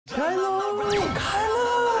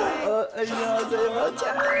안녕하세요.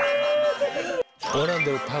 원하는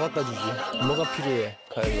대로 다 갖다 주지. 뭐가 필요해,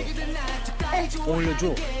 카일로?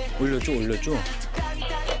 올려줘.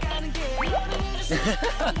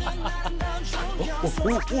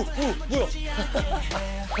 뭐야?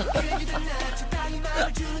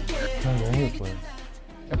 너무 예뻐요.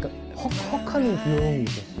 약간 헉하는 귀여움이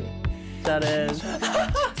있었어요. 짜란.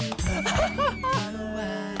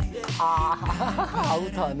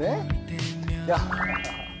 아무도 안 해? 야.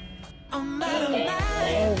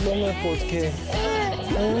 너무 예뻐, 어떡해.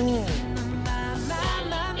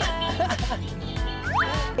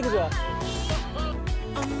 아이고, 좋아.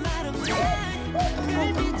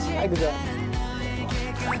 아이고, 좋아.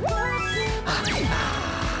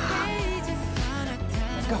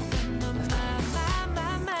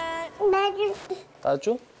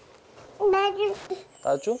 따줘?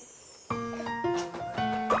 따줘?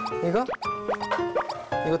 이거?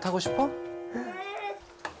 이거 타고 싶어?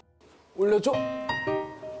 올려줘.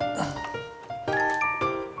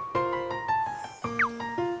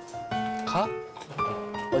 가?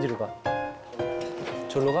 어디로 가?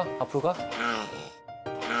 저리로 가? 앞으로 가?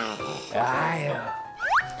 아유.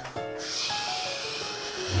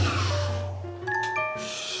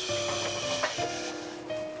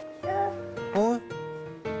 어?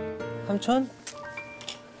 삼촌?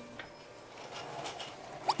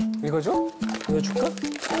 이거 줘? 이거 줄까?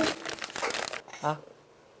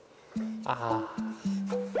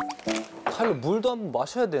 칼로 물도 한번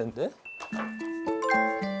마셔야 되는데?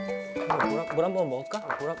 물 한 번 먹을까?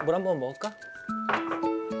 물 한 번 먹을까?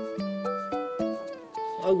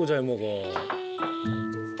 아이고 잘 먹어.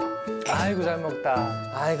 아이고 잘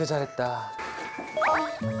먹다. 아이고 잘했다.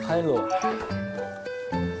 카일로.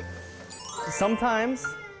 Sometimes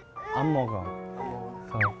안 먹어.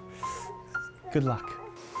 So, good luck.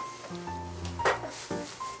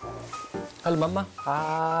 카일로 맘마.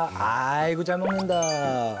 아이고 잘 먹는다.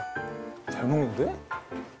 잘 먹는데?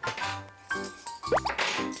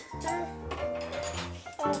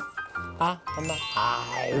 엄마.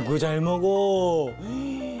 아이고 잘 먹어.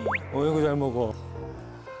 어이구 잘 먹어.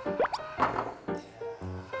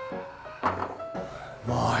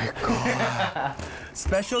 My God.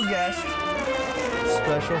 Special guest,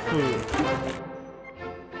 special food.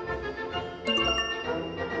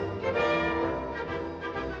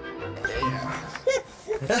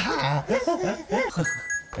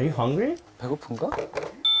 Are you hungry? 배고픈가?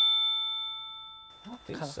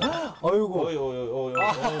 어이구.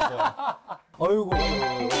 어이구.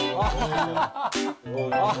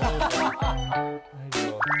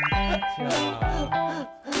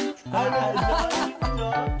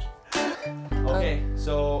 Okay,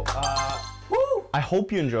 so I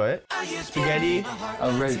hope you enjoy it. Spaghetti. I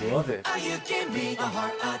really love it.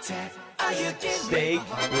 Steak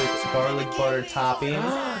with garlic butter topping.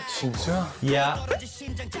 진짜? Yeah.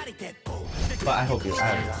 But I hope you.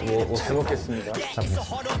 We'll 잘 먹겠습니다.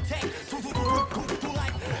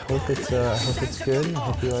 I hope it's good. I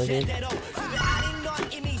hope you like it.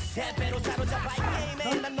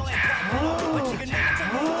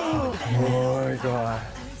 Oh my God.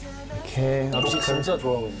 Okay. 고기 진짜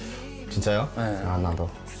좋아하거든요. 진짜요? 네. 아 나도.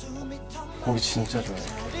 고기 진짜 좋아해.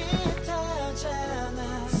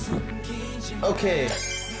 Okay.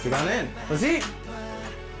 이거는 뭐지?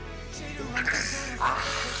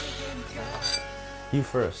 You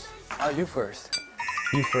first. You first.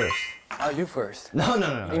 You first. You first. No.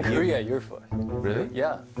 In Korea, you're first. Really?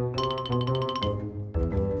 Yeah.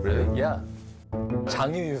 Really? Yeah.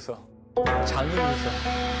 장유유서.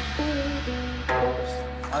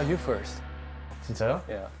 You first. 진짜요?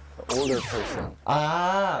 Yeah. The older person.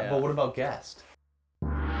 Ah, Yeah. but what about guest?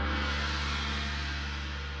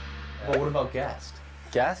 But what about guest?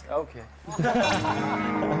 Guest? Okay.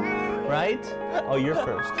 Right? Oh, you're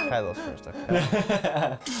first. Kylo's first. Okay.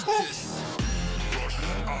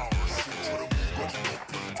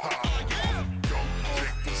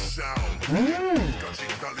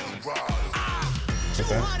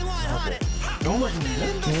 너무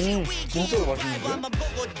맛있는데? 진짜로 맛있는데?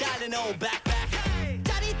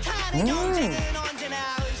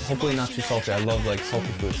 Hopefully not too salty. I love like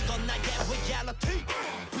salty food.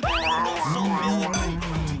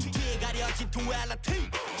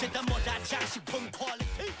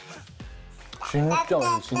 진짜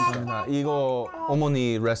맛있어, 진짜. 이거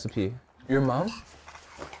어머니 recipe. Your mom?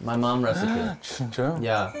 My mom recipe. 진짜요?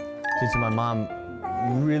 Yeah. She's my mom.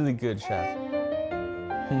 Really good chef.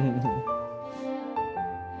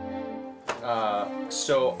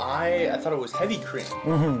 So I thought it was heavy cream,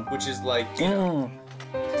 which is like, you know.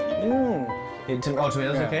 Mm. Tomatoes,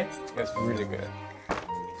 okay? It's really good.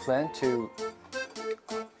 Plan to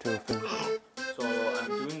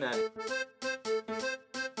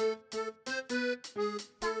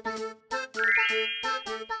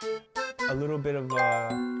bit of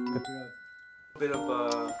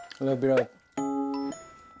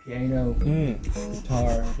piano,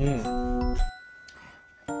 guitar.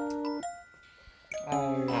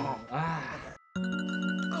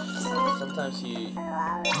 Sometimes he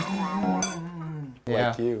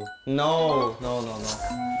Like you. No.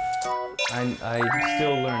 I'm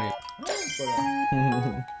still learning.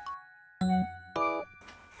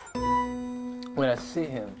 When I see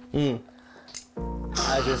him,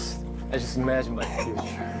 I just imagine my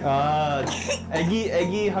future.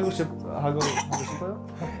 애기 하고 싶어요?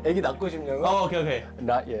 애기 낳고 싶냐고? Oh, okay.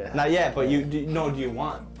 Not yet. Not yet, but do you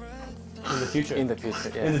want in the future? In the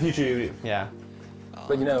future, yeah. In the future, yeah.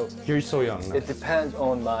 But you know, You're so young. it depends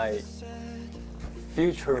on my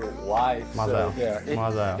future wife. 맞아요. So, yeah,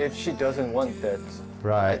 맞아요. if she doesn't want that, I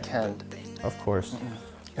Right. can't. Of course.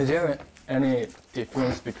 Is there any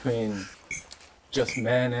difference between just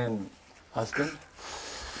man and husband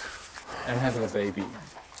and having a baby?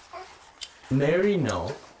 Married?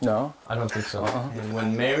 No. No? I don't think so. And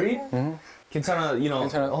when married, 괜찮아,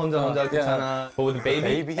 괜찮아. 혼자 괜찮아. But with a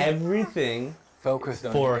baby, everything Focused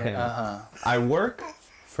on for it. him. I work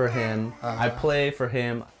for him. I play for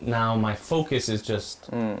him. Now my focus is just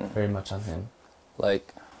very much on him.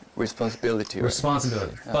 Like responsibility. Right?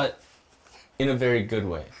 Responsibility, but in a very good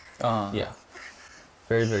way. Yeah,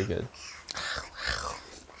 very, very good.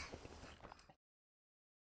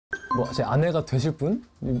 뭐 제 아내가 되실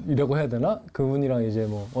분이라고 해야 되나? 그분이랑 이제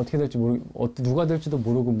뭐 어떻게 될지 누가 될지도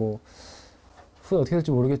모르고 뭐 후에 어떻게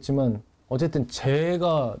될지 모르겠지만 어쨌든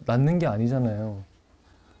제가 낳는 게 아니잖아요.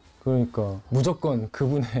 그러니까 무조건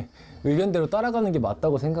그분의 의견대로 따라가는 게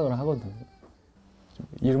맞다고 생각을 하거든요.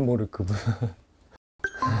 이름 모를 그분.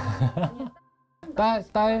 딸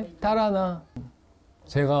하나.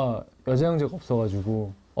 제가 여자 형제가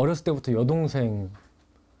없어가지고 어렸을 때부터 여동생,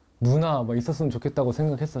 누나 막 있었으면 좋겠다고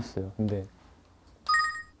생각했었어요. 근데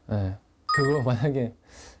네, 그거 만약에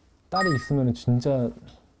딸이 있으면 진짜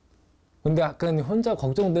근데 약간 혼자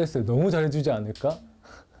걱정도 했어요. 너무 잘해주지 않을까?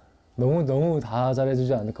 너무 다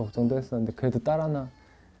잘해주지 않을까 걱정도 했었는데 그래도 딸 하나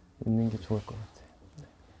있는 게 좋을 것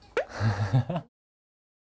같아요.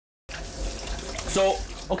 So,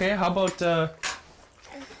 okay, how about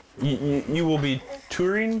you will be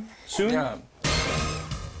touring soon? Yeah.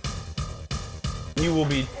 You will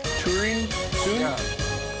be touring soon? Yeah.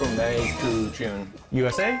 From May to June.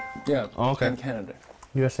 USA? Yeah. Okay. In Canada.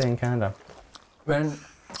 USA and Canada. When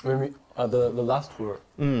we the last tour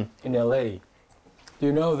in LA, do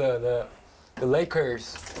you know the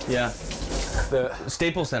Lakers, Yeah. the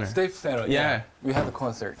Staples Center. Staples Center? Yeah. We had a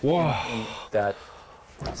concert Wow. in that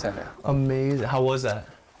center. Amazing. How was that?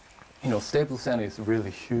 You know, Staples Center is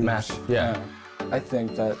really huge. Massive. Yeah. I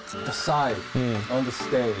think that the side on the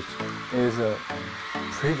stage is a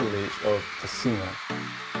privilege of the singer.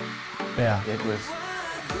 Yeah. It was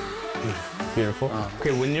Beautiful.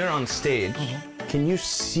 Okay, when you're on stage, can you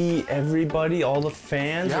see everybody, all the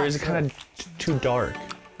fans, Yeah, or is it kind of too dark?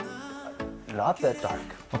 not that dark.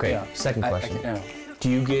 Okay, Yeah. second question. Yeah. Do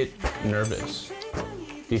you get nervous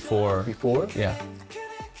before? Before? Yeah.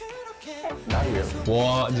 Not really.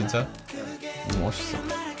 와, 진짜? 멋있어.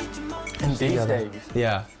 In these days,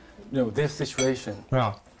 Yeah. you know, this situation,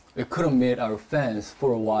 Yeah. we couldn't meet our fans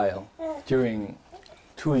for a while during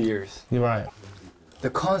 2 years. You're right. The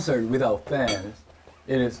concert without fans,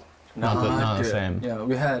 it is not Not the good. same. Yeah,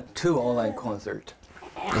 we had 2 online concerts.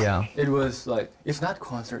 Yeah. It was like, it's not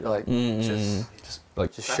concert, like Just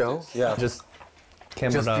like just show. Yeah, just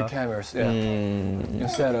just camera. the cameras. Yeah,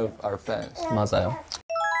 instead of our fans. 맞아요.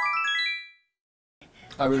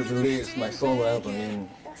 I will release my solo album in.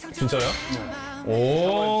 진짜요?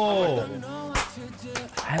 오.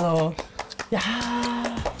 Hello. Yeah.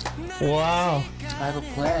 Wow. I have a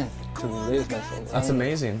plan to release my solo. That's album.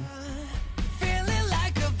 amazing. Feeling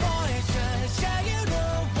like a voyager,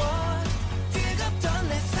 자유로워 뜨겁던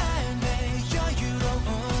내 삶에 여유로운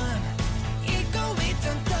잊고 있던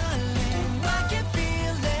떨림 I can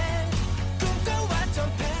feel it 꿈꿔왔던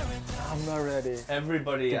paradise I'm not ready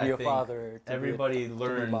Everybody, to I be a think, father. To everybody be a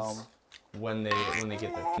learns mom. when they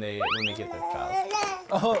get their child.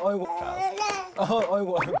 아이고,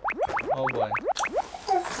 아이고, Oh boy.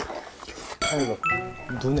 아이고,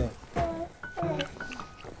 눈에.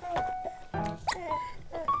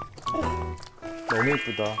 너무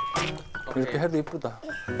예쁘다. 이렇게 해도 예쁘다.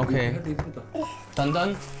 Okay. 해도 예쁘다.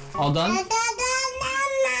 Done? All done?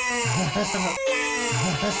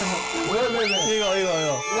 왜?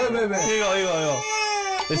 이거.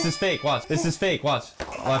 This is fake. Watch. This is fake. Watch.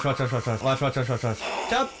 Watch.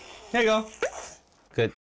 Jump. Here you go.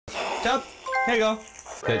 Good. Jump. Here you go.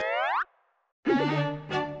 Good.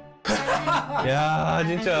 야,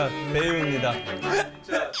 진짜 배우입니다.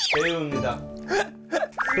 진짜 배우입니다.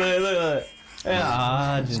 그래.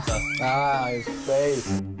 아, 진짜. 아, his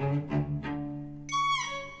face.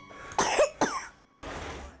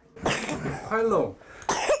 칼롱.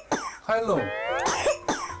 칼롱.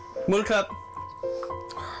 물컵.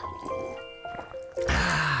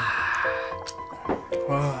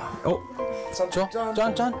 짠. 짠.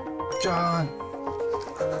 짠.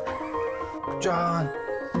 짠.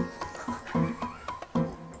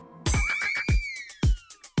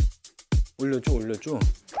 올려줘.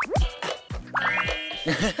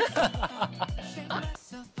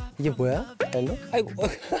 이게 뭐야? 헬로? 아이고.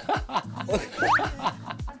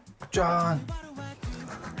 짠.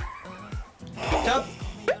 짭.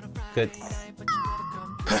 끝.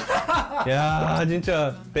 야,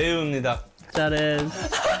 진짜 배우입니다. 잘해.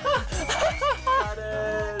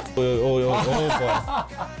 뭐야.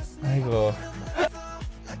 아이고.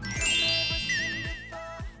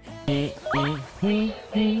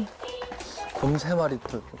 곰새마리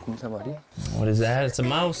털. 곰새마리. What is that? It's a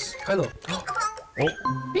mouse. 칼롱.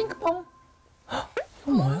 핑크퐁.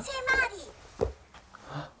 뭐야? 세 마리.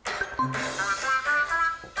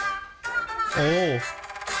 오.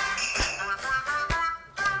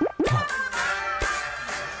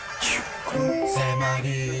 세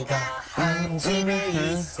마리가 한 집에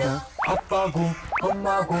있어. 아빠고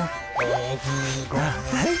엄마고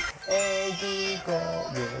애기고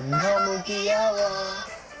너무 귀여워.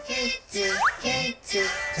 큐트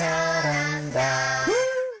잘한다.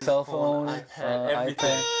 셀폰,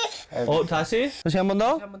 아이패드. 다시 한 번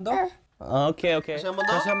더? 한 번 더? 오케이. 다시 한 번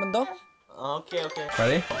더? 오케이.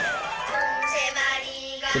 Ready? 곰세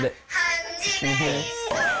마리가 그래. 한 집에 있어.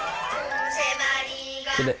 곰세 마리가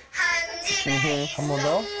그래. 한 집에 있어. 한 번 더?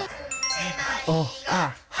 곰세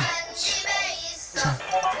마리가 한 집에 있어.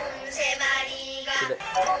 곰세 마리가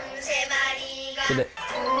곰세 마리가 그래.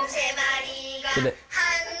 곰세 마리가 그래. 한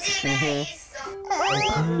집에 있어.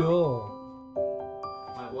 들려.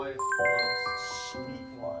 My wife loves sweet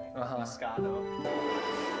wine. Moscato.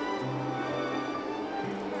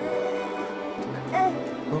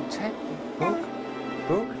 Book check?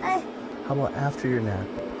 Book? How about after your nap?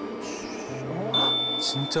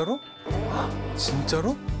 진짜로?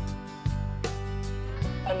 진짜로?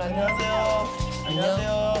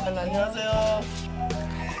 안녕하세요.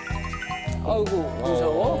 아이고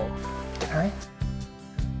무서워?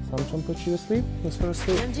 Samson put you to sleep? Let's go to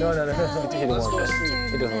sleep. No. He doesn't want this.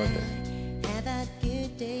 He doesn't want this. Have had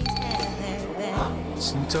good days, have had bad.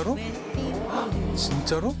 진짜로?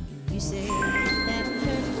 진짜로? You say that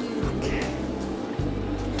hurt you.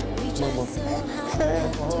 We try so hard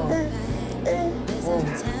not to fight, but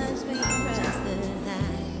sometimes we cross the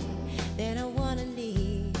line. They don't wanna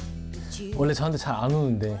leave, but you. 원래 저한테 잘 안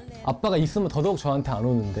오는데 아빠가 있으면 더더욱 저한테 안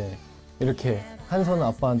오는데 이렇게 한 손은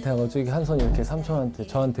아빠한테 하고 저기 한 손이 이렇게 삼촌한테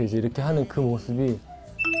저한테 이제 이렇게 하는 그 모습이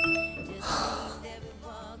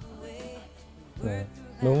네,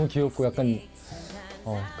 너무 귀엽고 약간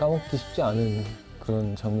까먹기 쉽지 않은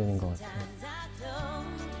그런 장면인 것 같아요.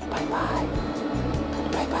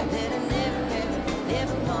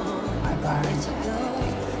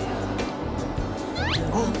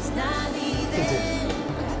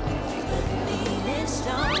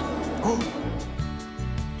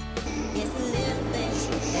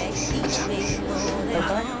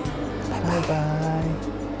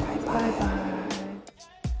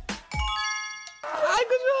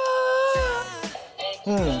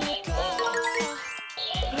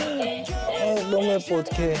 너무 예뻐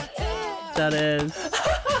어떡해. 잘해.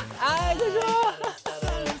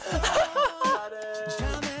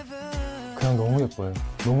 그냥 너무 예뻐요.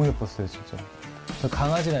 너무 예뻤어요 진짜. 저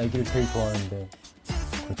강아지나 애기를 제일 좋아하는데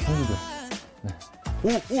거의 천국이었어요. 네.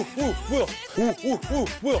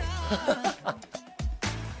 뭐야?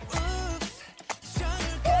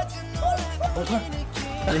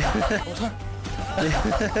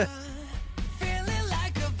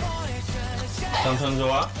 삼촌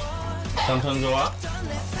좋아? 삼촌 좋아?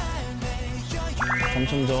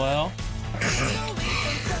 삼촌 좋아요?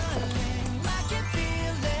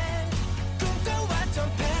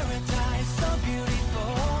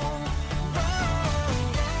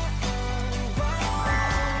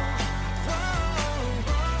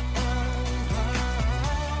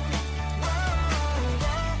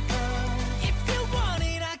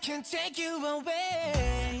 Take you away.